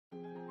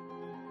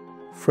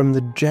From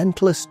the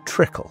gentlest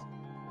trickle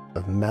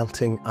of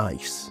melting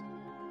ice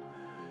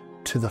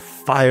to the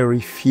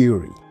fiery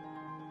fury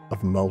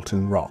of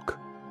molten rock.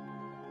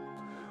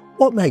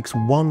 What makes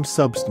one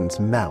substance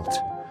melt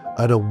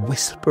at a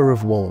whisper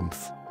of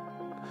warmth,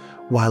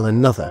 while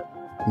another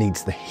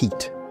needs the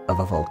heat of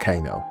a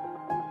volcano?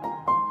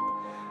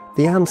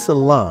 The answer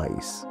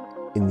lies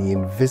in the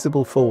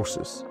invisible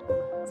forces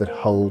that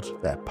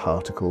hold their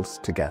particles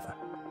together.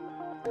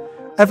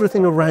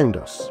 Everything around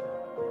us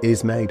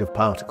is made of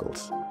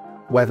particles,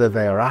 whether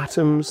they are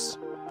atoms,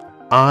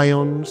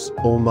 ions,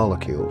 or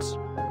molecules.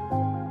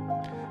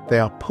 They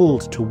are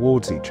pulled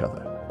towards each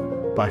other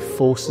by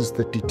forces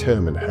that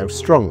determine how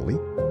strongly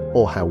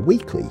or how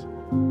weakly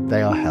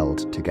they are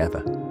held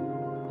together.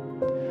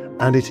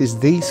 And it is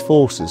these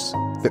forces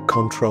that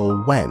control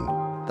when,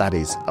 that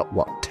is, at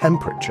what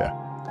temperature,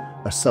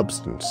 a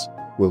substance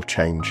will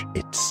change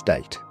its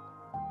state.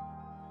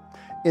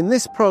 In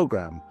this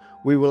programme,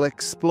 we will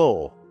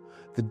explore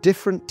the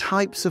different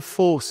types of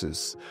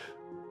forces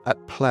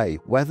at play,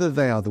 whether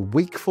they are the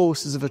weak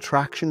forces of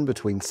attraction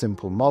between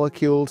simple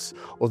molecules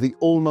or the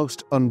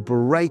almost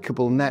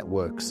unbreakable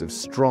networks of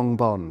strong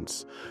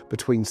bonds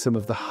between some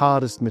of the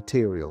hardest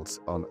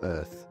materials on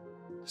Earth.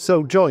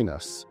 So join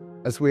us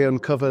as we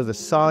uncover the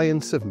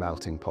science of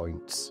melting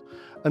points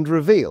and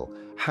reveal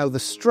how the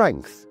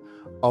strength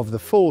of the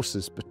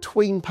forces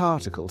between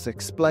particles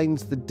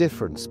explains the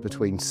difference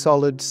between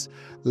solids,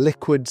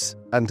 liquids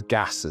and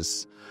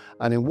gases,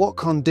 and in what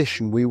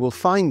condition we will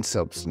find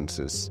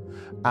substances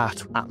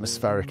at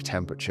atmospheric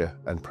temperature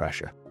and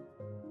pressure.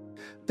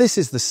 This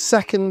is the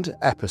second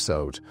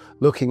episode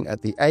looking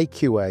at the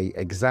AQA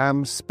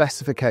exam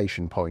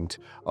specification point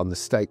on the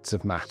states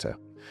of matter,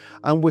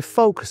 and we're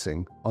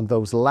focusing on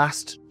those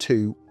last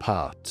two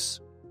parts.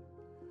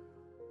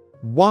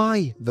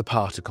 Why the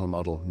particle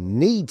model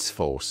needs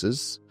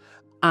forces,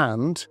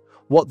 and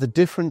what the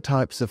different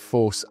types of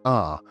force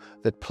are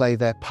that play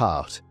their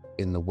part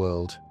in the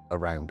world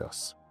around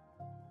us.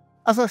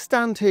 As I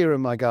stand here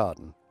in my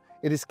garden,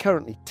 it is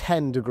currently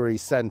 10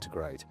 degrees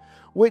centigrade,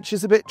 which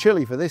is a bit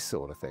chilly for this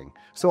sort of thing,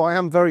 so I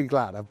am very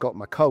glad I've got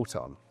my coat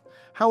on.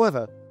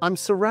 However, I'm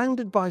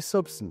surrounded by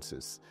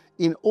substances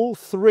in all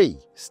three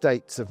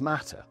states of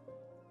matter.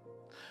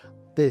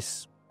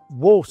 This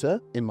water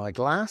in my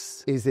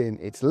glass is in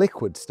its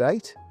liquid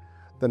state,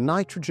 the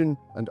nitrogen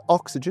and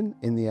oxygen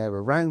in the air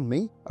around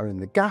me are in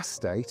the gas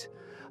state,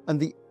 and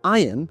the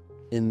iron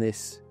in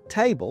this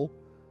table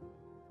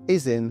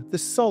is in the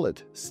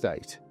solid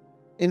state.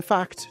 In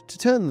fact, to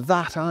turn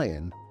that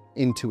iron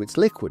into its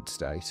liquid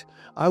state,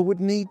 I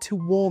would need to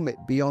warm it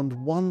beyond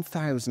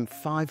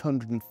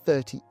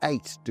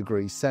 1538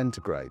 degrees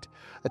centigrade,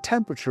 a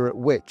temperature at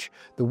which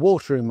the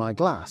water in my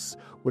glass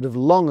would have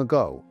long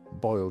ago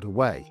boiled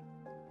away.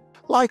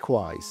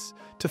 Likewise,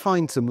 to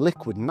find some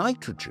liquid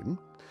nitrogen,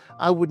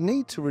 I would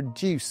need to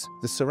reduce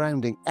the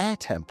surrounding air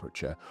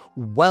temperature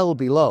well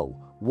below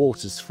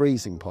water's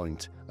freezing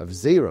point of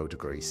 0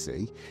 degrees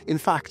C, in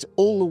fact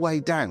all the way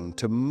down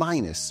to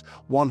minus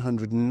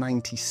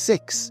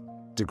 196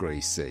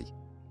 degrees C.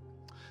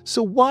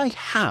 So why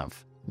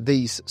have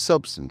these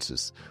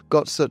substances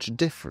got such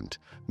different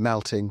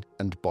melting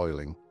and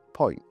boiling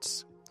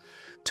points?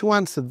 To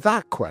answer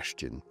that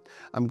question,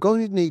 I'm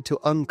going to need to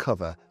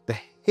uncover the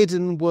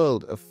hidden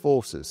world of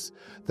forces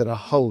that are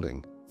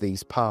holding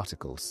these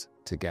particles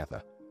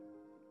together.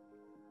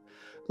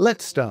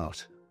 Let's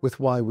start with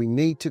why we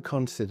need to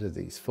consider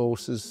these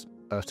forces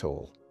at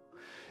all.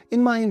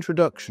 In my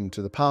introduction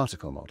to the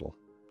particle model,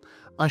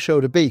 I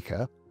showed a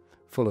beaker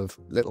full of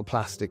little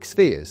plastic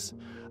spheres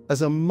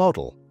as a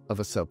model of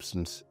a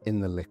substance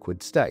in the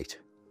liquid state.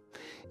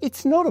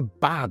 It's not a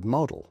bad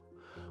model,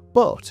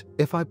 but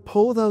if I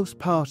pour those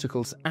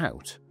particles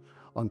out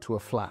onto a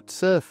flat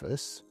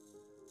surface,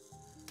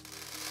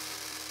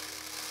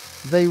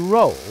 they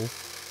roll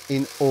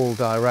in all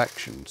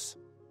directions,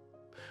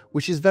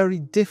 which is very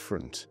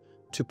different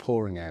to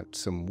pouring out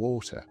some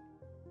water,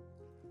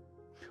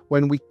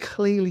 when we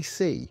clearly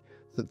see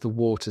that the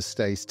water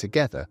stays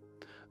together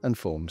and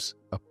forms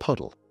a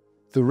puddle.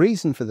 The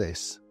reason for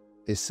this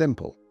is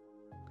simple.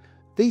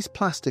 These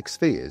plastic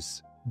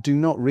spheres do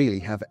not really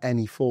have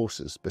any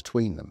forces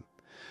between them.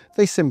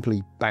 They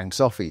simply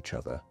bounce off each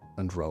other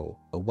and roll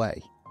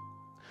away.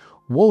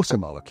 Water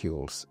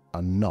molecules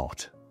are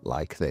not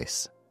like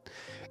this.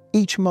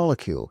 Each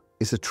molecule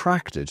is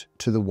attracted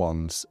to the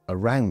ones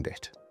around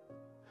it.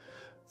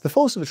 The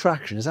force of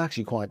attraction is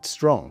actually quite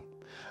strong,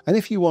 and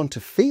if you want to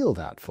feel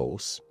that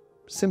force,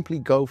 simply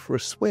go for a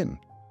swim.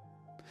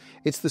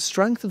 It's the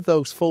strength of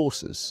those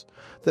forces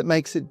that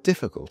makes it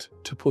difficult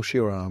to push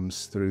your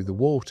arms through the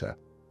water.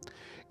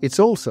 It's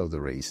also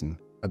the reason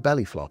a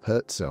belly flop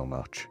hurts so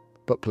much,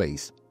 but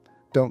please,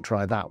 don't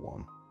try that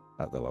one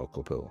at the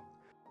local pool.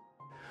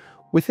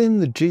 Within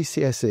the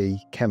GCSE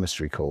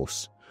Chemistry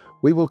course,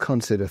 we will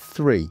consider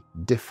three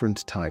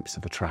different types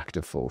of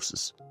attractive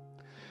forces: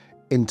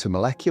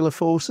 intermolecular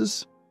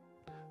forces,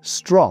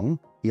 strong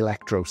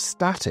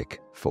electrostatic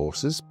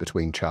forces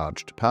between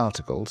charged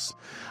particles,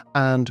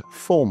 and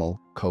formal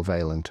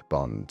covalent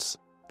bonds.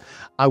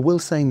 I will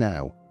say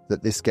now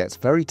that this gets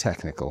very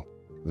technical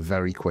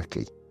very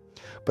quickly,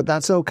 but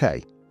that's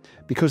okay,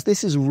 because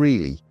this is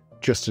really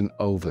just an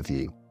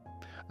overview,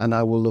 and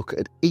I will look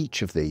at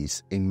each of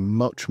these in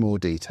much more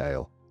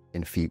detail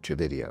in future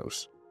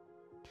videos.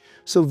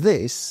 So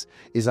this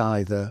is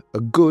either a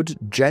good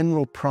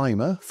general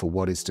primer for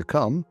what is to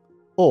come,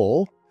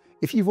 or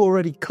if you've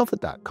already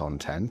covered that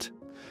content,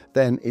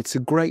 then it's a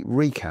great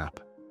recap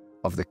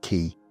of the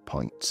key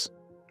points.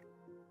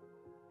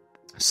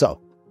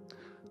 So,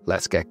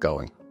 let's get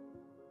going.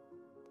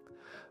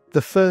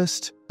 The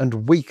first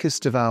and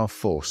weakest of our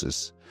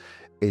forces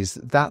is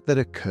that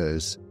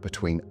occurs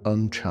between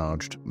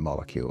uncharged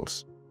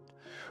molecules.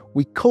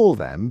 We call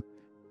them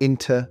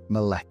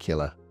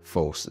intermolecular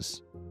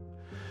forces.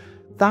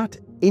 That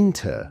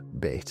inter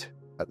bit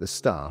at the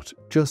start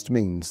just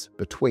means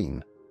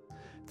between.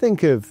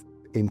 Think of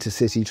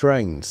intercity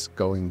trains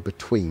going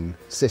between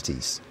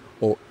cities,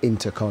 or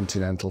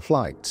intercontinental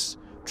flights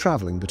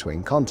travelling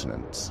between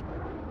continents.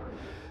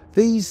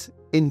 These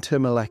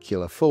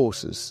intermolecular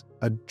forces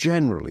are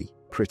generally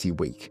pretty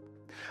weak,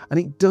 and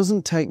it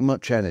doesn't take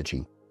much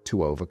energy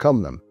to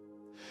overcome them.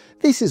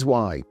 This is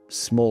why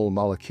small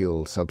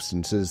molecule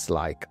substances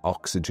like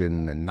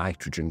oxygen and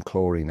nitrogen,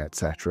 chlorine,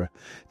 etc.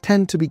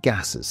 tend to be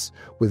gases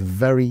with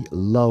very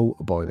low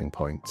boiling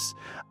points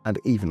and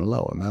even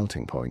lower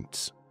melting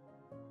points.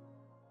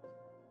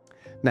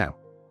 Now,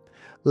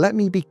 let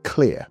me be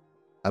clear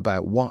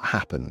about what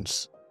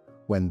happens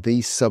when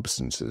these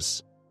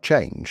substances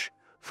change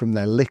from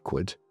their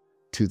liquid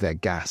to their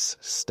gas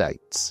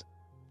states.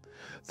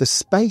 The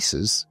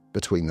spaces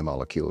between the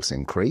molecules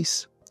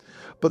increase,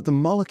 but the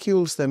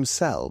molecules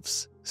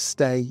themselves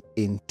stay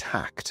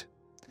intact.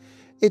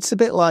 It's a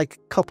bit like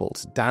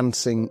couples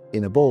dancing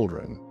in a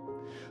ballroom.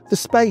 The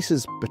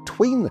spaces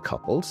between the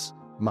couples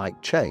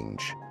might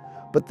change,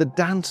 but the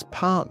dance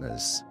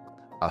partners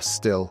are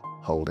still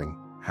holding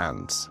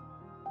hands.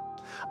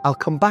 I'll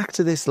come back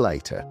to this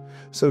later,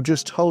 so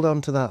just hold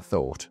on to that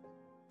thought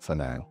for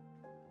now.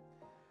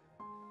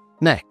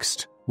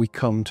 Next, we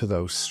come to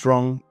those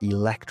strong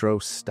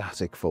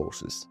electrostatic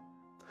forces.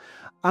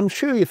 I'm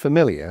sure you're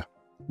familiar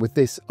with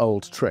this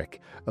old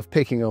trick of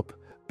picking up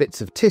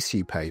bits of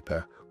tissue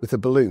paper with a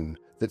balloon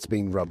that's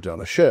been rubbed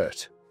on a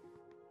shirt.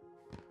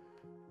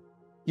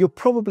 You're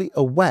probably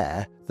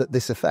aware that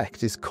this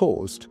effect is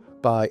caused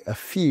by a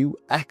few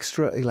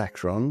extra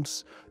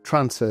electrons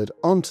transferred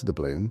onto the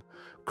balloon,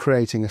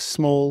 creating a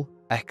small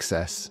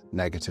excess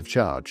negative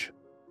charge.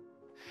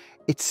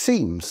 It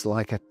seems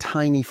like a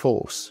tiny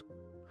force,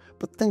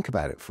 but think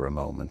about it for a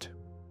moment.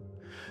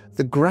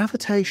 The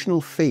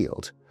gravitational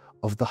field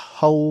of the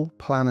whole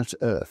planet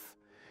Earth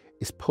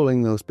is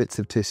pulling those bits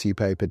of tissue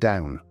paper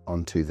down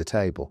onto the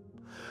table,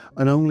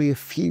 and only a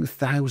few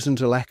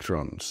thousand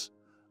electrons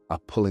are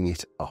pulling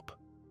it up.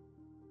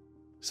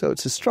 So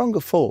it's a stronger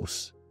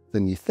force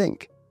than you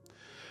think,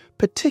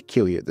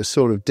 particularly at the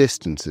sort of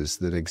distances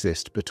that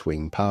exist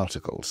between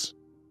particles.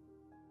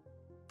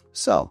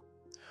 So,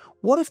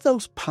 what if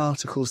those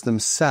particles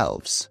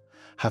themselves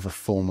have a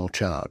formal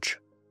charge?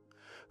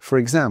 For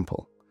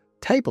example,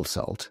 table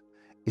salt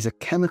is a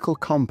chemical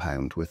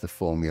compound with the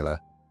formula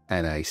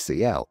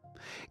NaCl.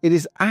 It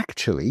is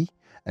actually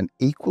an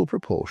equal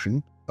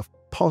proportion of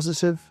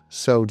positive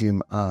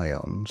sodium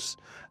ions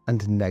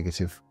and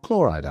negative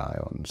chloride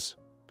ions.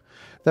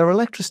 Their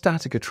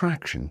electrostatic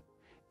attraction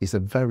is a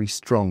very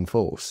strong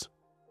force.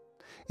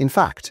 In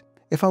fact,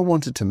 if I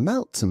wanted to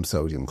melt some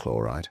sodium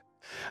chloride,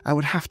 I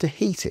would have to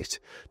heat it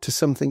to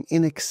something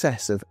in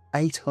excess of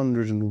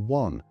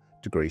 801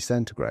 degrees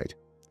centigrade.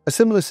 A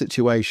similar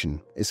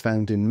situation is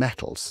found in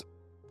metals,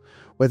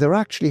 where they're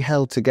actually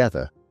held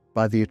together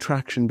by the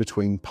attraction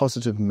between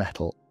positive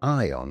metal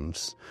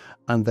ions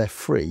and their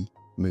free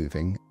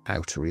moving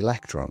outer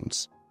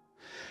electrons.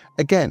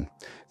 Again,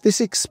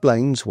 this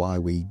explains why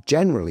we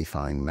generally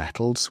find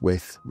metals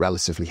with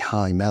relatively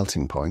high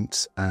melting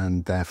points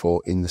and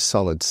therefore in the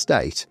solid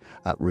state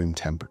at room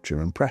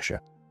temperature and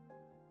pressure.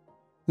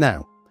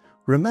 Now,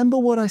 remember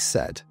what I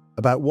said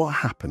about what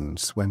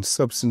happens when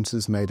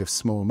substances made of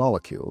small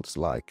molecules,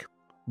 like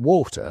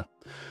water,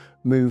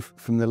 move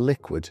from the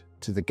liquid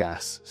to the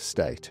gas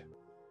state.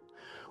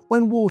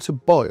 When water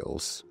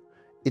boils,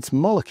 its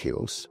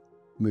molecules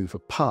move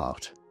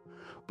apart,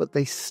 but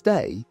they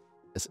stay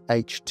as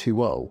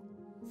H2O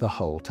the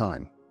whole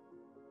time.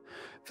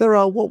 There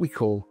are what we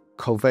call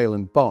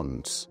covalent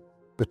bonds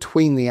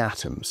between the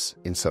atoms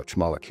in such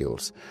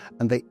molecules,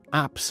 and they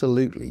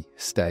absolutely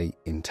stay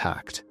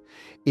intact.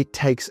 It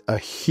takes a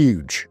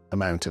huge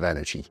amount of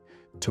energy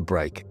to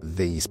break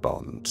these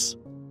bonds.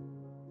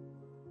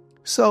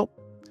 So,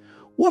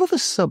 what if a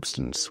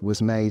substance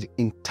was made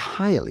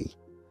entirely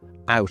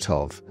out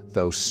of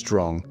those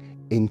strong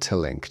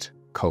interlinked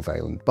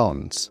covalent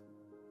bonds?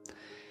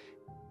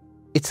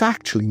 It's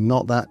actually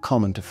not that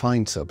common to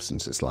find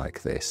substances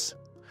like this,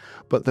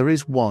 but there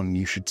is one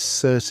you should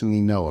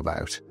certainly know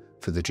about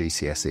for the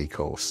GCSE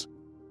course.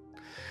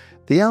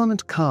 The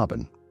element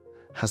carbon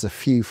has a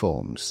few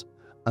forms,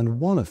 and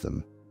one of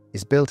them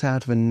is built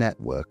out of a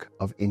network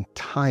of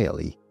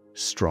entirely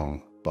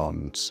strong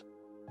bonds.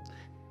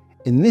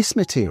 In this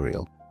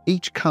material,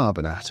 each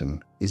carbon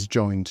atom is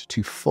joined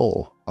to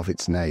 4 of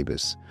its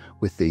neighbours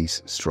with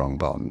these strong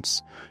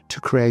bonds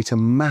to create a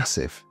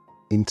massive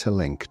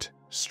interlinked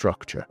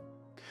structure.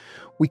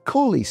 We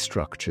call these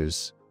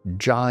structures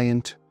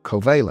giant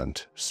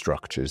covalent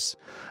structures,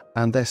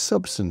 and their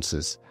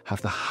substances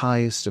have the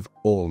highest of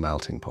all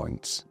melting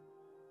points.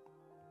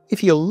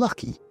 If you're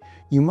lucky,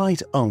 you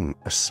might own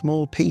a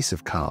small piece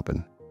of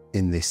carbon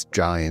in this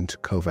giant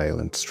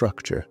covalent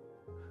structure.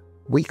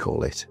 We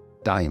call it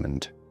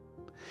diamond.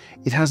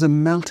 It has a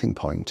melting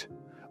point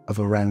of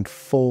around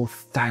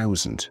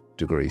 4,000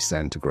 degrees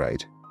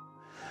centigrade,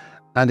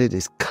 and it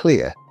is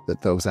clear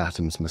that those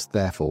atoms must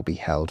therefore be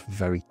held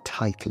very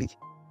tightly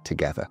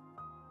together.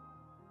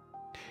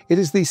 It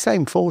is these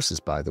same forces,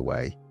 by the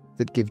way,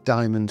 that give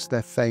diamonds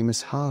their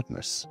famous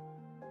hardness.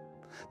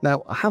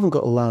 Now, I haven't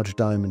got a large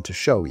diamond to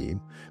show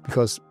you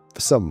because,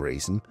 for some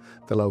reason,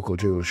 the local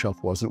jewel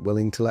shop wasn't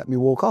willing to let me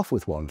walk off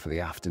with one for the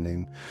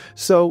afternoon,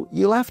 so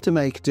you'll have to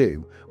make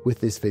do with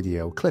this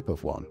video clip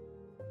of one.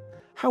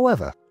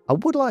 However, I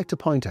would like to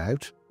point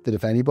out that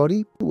if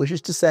anybody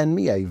wishes to send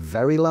me a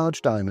very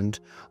large diamond,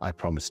 I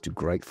promise to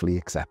gratefully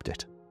accept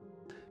it.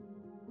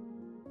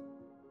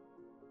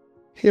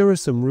 Here are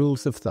some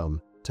rules of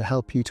thumb to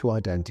help you to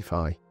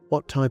identify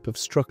what type of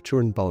structure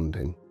and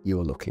bonding you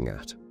are looking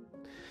at.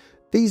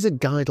 These are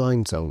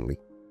guidelines only.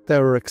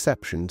 There are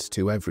exceptions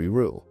to every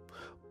rule,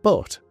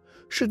 but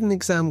should an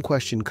exam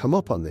question come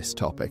up on this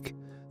topic,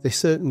 they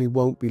certainly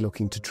won't be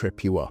looking to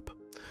trip you up,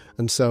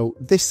 and so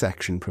this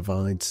section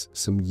provides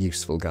some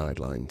useful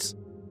guidelines.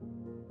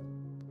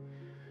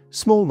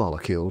 Small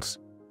molecules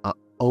are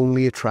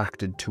only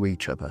attracted to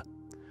each other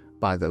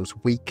by those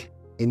weak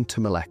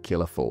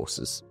intermolecular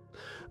forces,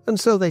 and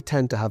so they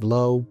tend to have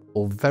low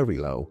or very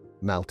low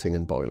melting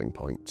and boiling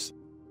points.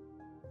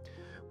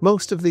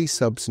 Most of these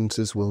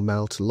substances will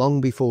melt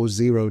long before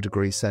 0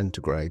 degrees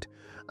centigrade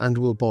and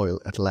will boil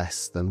at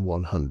less than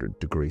 100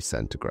 degrees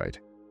centigrade.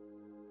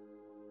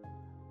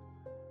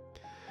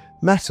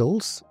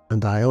 Metals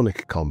and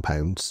ionic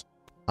compounds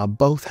are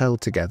both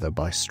held together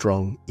by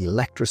strong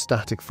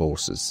electrostatic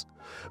forces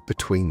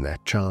between their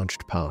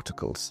charged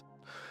particles,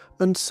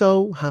 and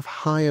so have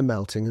higher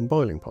melting and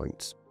boiling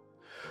points.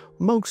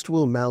 Most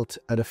will melt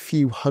at a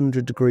few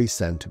hundred degrees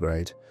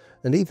centigrade,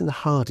 and even the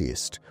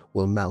hardiest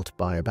will melt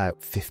by about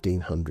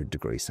 1500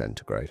 degrees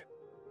centigrade.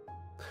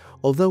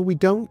 Although we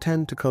don't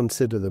tend to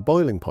consider the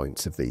boiling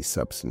points of these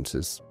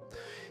substances,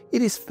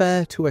 it is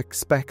fair to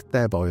expect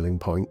their boiling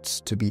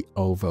points to be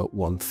over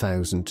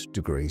 1000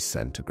 degrees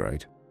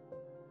centigrade.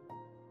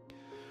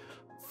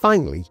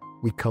 Finally,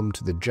 we come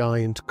to the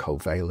giant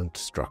covalent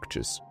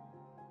structures.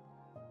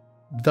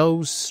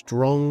 Those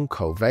strong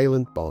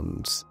covalent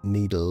bonds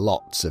need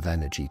lots of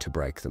energy to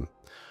break them,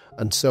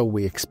 and so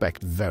we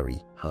expect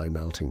very high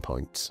melting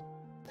points.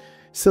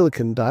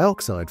 Silicon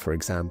dioxide, for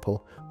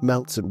example,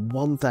 melts at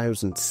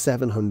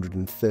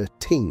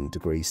 1713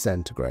 degrees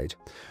centigrade,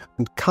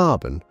 and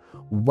carbon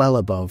well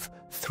above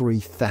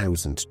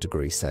 3000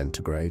 degrees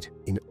centigrade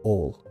in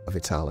all of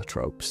its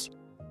allotropes.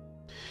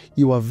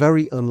 You are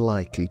very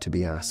unlikely to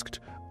be asked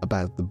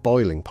about the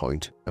boiling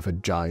point of a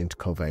giant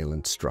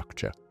covalent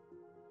structure.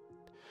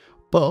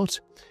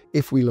 But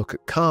if we look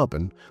at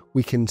carbon,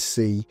 we can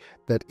see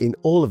that in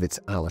all of its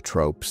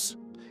allotropes,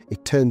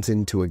 it turns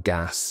into a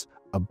gas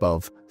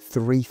above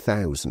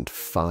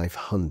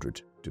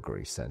 3500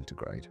 degrees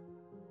centigrade.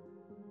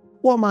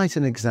 What might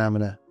an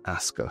examiner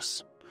ask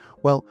us?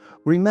 Well,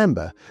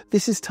 remember,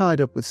 this is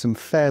tied up with some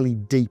fairly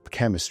deep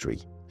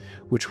chemistry,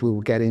 which we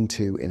will get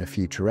into in a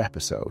future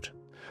episode,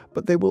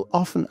 but they will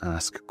often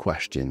ask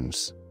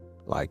questions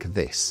like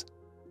this.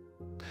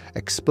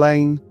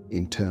 Explain,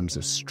 in terms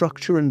of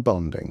structure and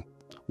bonding,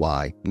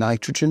 why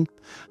nitrogen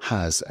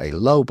has a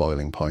low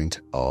boiling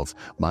point of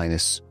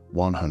minus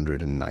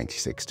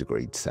 196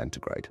 degrees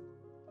centigrade.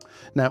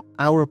 Now,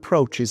 our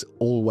approach is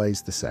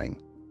always the same.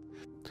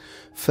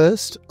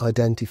 First,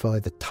 identify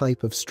the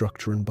type of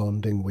structure and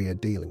bonding we are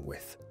dealing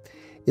with.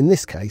 In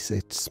this case,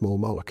 it's small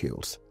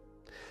molecules.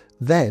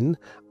 Then,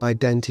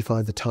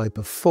 identify the type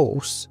of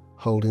force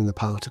holding the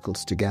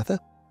particles together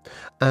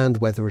and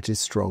whether it is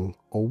strong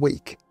or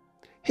weak.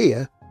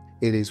 Here,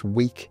 it is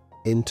weak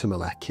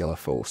intermolecular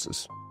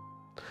forces.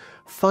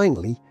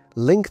 Finally,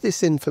 link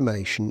this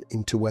information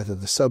into whether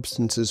the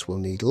substances will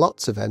need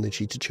lots of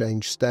energy to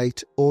change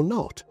state or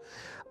not,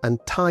 and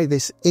tie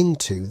this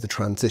into the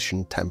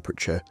transition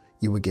temperature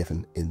you were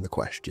given in the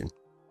question.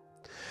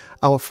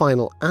 Our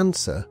final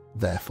answer,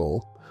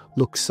 therefore,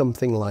 looks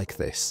something like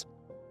this.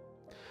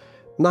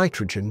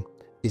 Nitrogen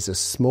is a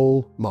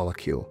small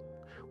molecule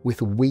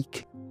with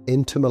weak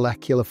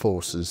intermolecular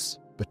forces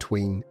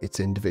between its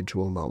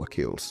individual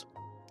molecules.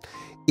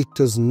 It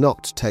does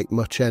not take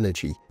much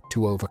energy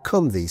to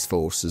overcome these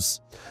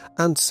forces,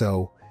 and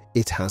so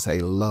it has a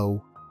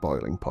low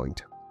boiling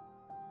point.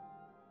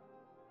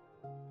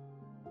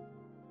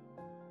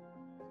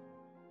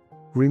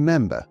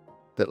 Remember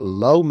that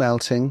low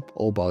melting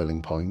or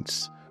boiling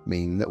points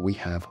mean that we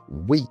have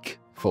weak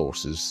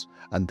forces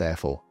and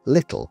therefore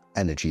little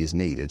energy is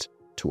needed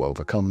to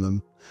overcome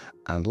them.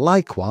 And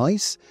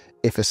likewise,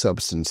 if a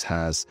substance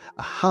has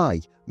a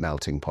high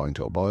melting point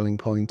or boiling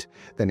point,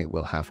 then it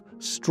will have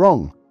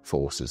strong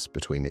forces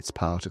between its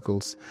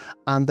particles,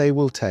 and they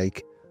will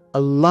take a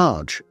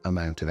large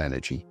amount of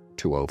energy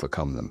to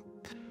overcome them.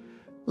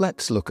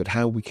 Let's look at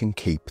how we can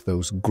keep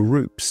those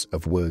groups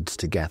of words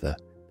together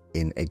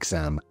in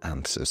exam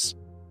answers.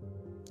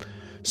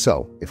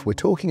 So, if we're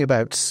talking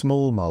about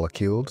small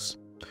molecules,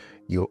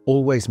 you'll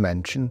always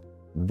mention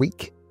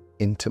weak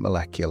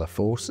intermolecular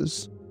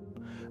forces,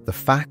 the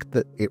fact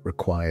that it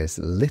requires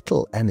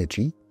little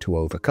energy to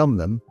overcome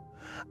them,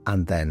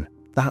 and then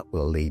that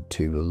will lead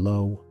to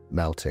low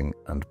melting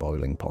and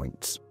boiling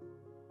points.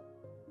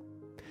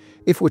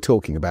 If we're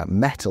talking about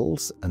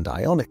metals and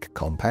ionic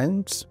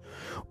compounds,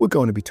 we're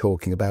going to be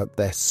talking about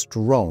their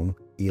strong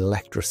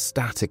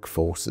electrostatic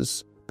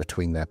forces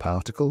between their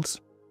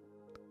particles,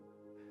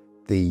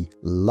 the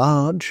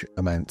large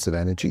amounts of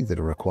energy that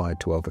are required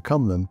to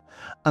overcome them,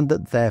 and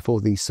that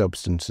therefore these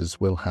substances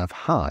will have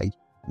high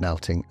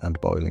melting and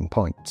boiling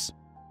points.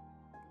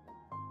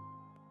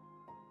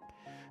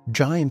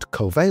 Giant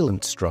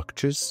covalent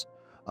structures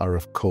are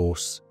of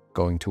course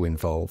going to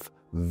involve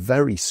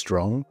very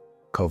strong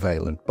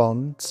covalent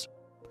bonds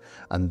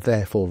and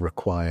therefore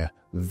require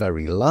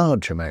very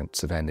large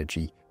amounts of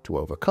energy to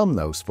overcome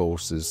those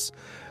forces,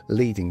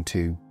 leading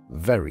to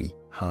very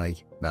high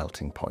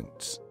melting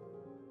points.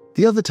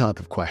 The other type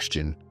of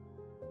question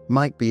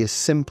might be a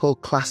simple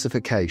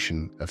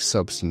classification of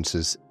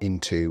substances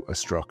into a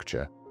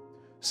structure,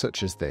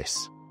 such as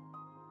this.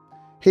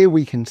 Here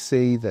we can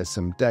see there's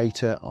some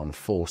data on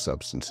 4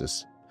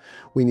 substances.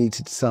 We need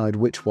to decide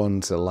which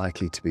ones are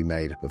likely to be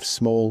made up of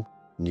small,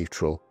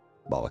 neutral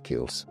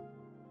molecules.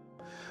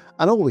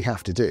 And all we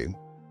have to do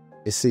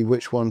is see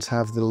which ones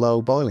have the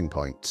low boiling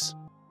points.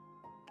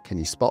 Can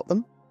you spot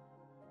them?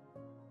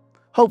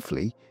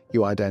 Hopefully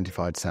you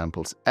identified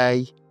samples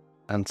A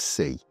and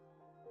C.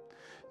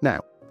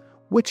 Now,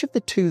 which of the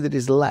 2 that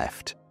is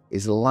left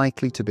is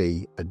likely to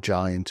be a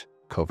giant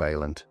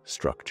covalent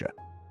structure?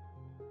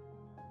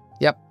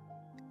 Yep,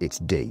 it's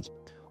D.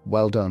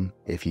 Well done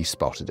if you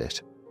spotted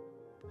it.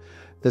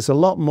 There's a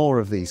lot more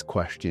of these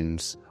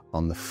questions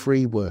on the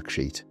free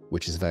worksheet,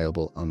 which is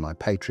available on my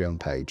Patreon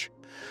page.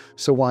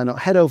 So why not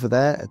head over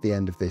there at the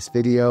end of this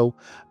video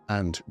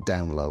and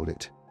download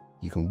it.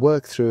 You can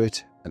work through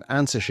it, an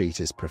answer sheet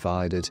is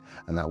provided,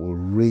 and that will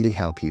really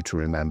help you to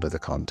remember the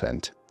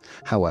content.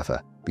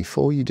 However,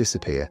 before you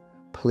disappear,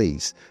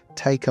 please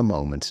take a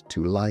moment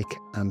to like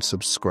and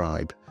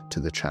subscribe to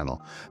the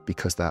channel,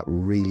 because that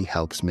really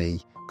helps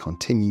me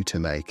continue to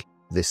make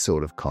this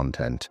sort of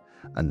content,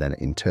 and then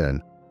in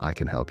turn I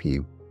can help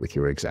you with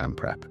your exam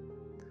prep.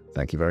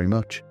 Thank you very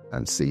much,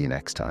 and see you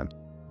next time.